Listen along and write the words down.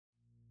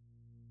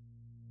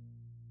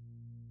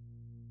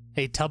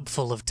a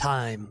tubful of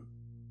time.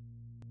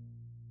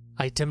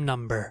 Item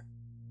number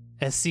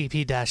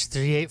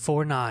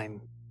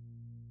SCP-3849.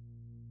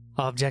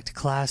 Object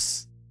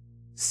class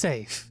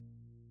Safe.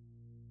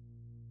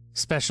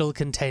 Special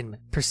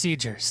containment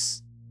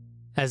procedures.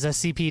 As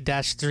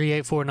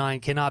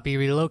SCP-3849 cannot be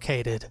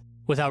relocated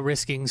without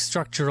risking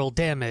structural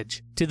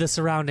damage to the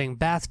surrounding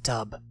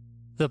bathtub,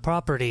 the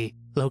property,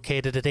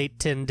 located at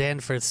 810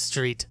 Danforth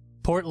Street,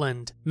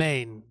 Portland,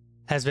 Maine,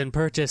 has been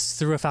purchased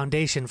through a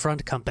Foundation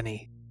Front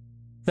company.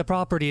 The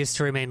property is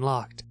to remain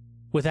locked,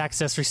 with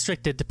access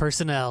restricted to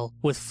personnel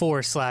with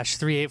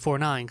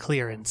 4/3849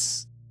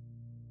 clearance.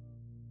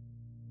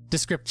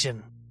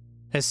 Description: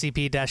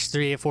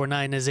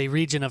 SCP-3849 is a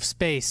region of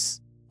space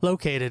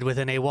located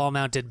within a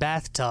wall-mounted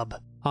bathtub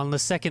on the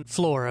second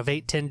floor of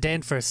 810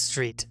 Danforth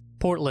Street,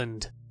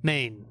 Portland,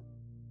 Maine.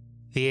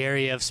 The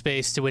area of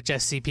space to which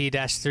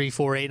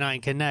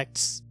SCP-3489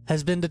 connects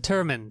has been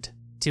determined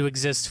to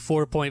exist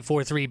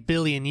 4.43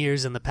 billion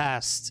years in the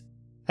past,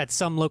 at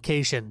some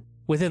location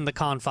within the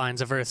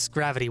confines of Earth's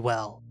gravity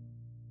well.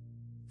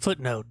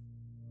 Footnote: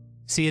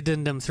 see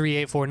Addendum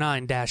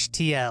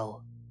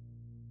 3849-TL.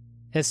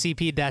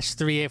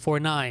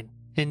 SCP-3849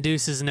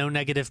 induces no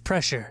negative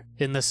pressure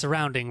in the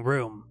surrounding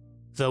room,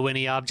 though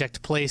any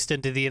object placed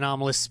into the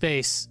anomalous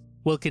space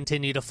will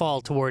continue to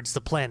fall towards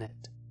the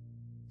planet.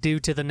 Due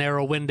to the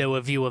narrow window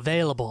of view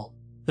available,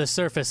 the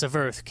surface of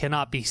Earth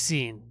cannot be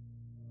seen.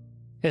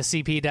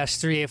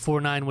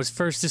 SCP-3849 was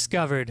first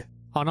discovered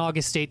on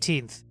August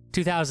 18,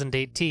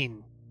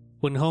 2018,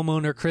 when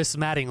homeowner Chris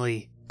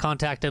Mattingly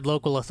contacted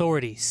local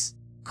authorities,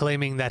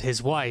 claiming that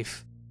his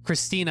wife,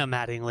 Christina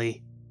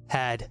Mattingly,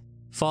 had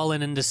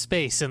fallen into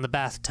space in the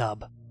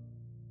bathtub.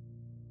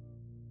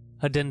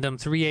 Addendum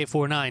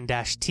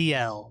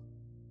 3849-TL.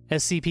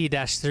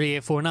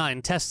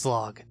 SCP-3849 Test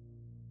Log.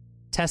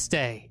 Test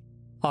A,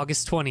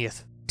 August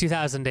 20th,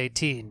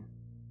 2018.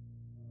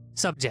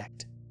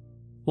 Subject: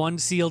 one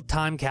sealed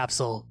time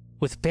capsule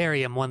with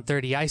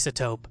barium-130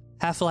 isotope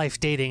half-life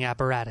dating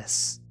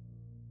apparatus.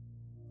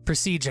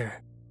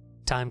 Procedure: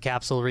 time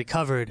capsule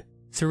recovered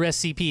through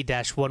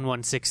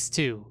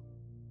SCP-1162.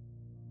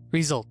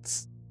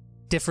 Results: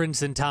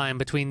 difference in time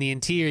between the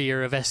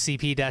interior of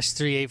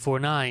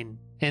SCP-3849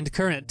 and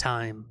current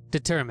time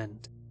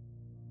determined.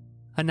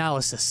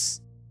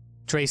 Analysis: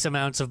 trace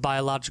amounts of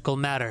biological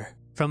matter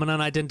from an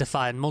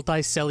unidentified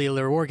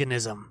multicellular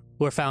organism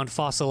were found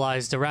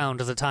fossilized around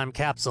the time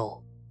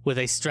capsule, with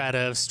a strata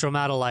of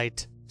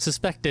stromatolite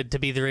suspected to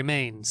be the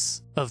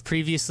remains of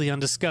previously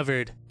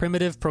undiscovered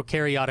primitive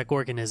prokaryotic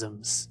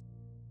organisms.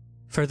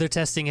 Further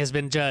testing has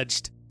been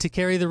judged to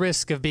carry the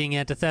risk of being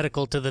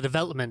antithetical to the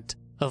development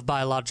of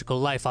biological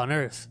life on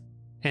Earth,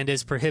 and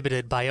is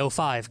prohibited by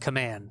O5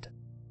 command.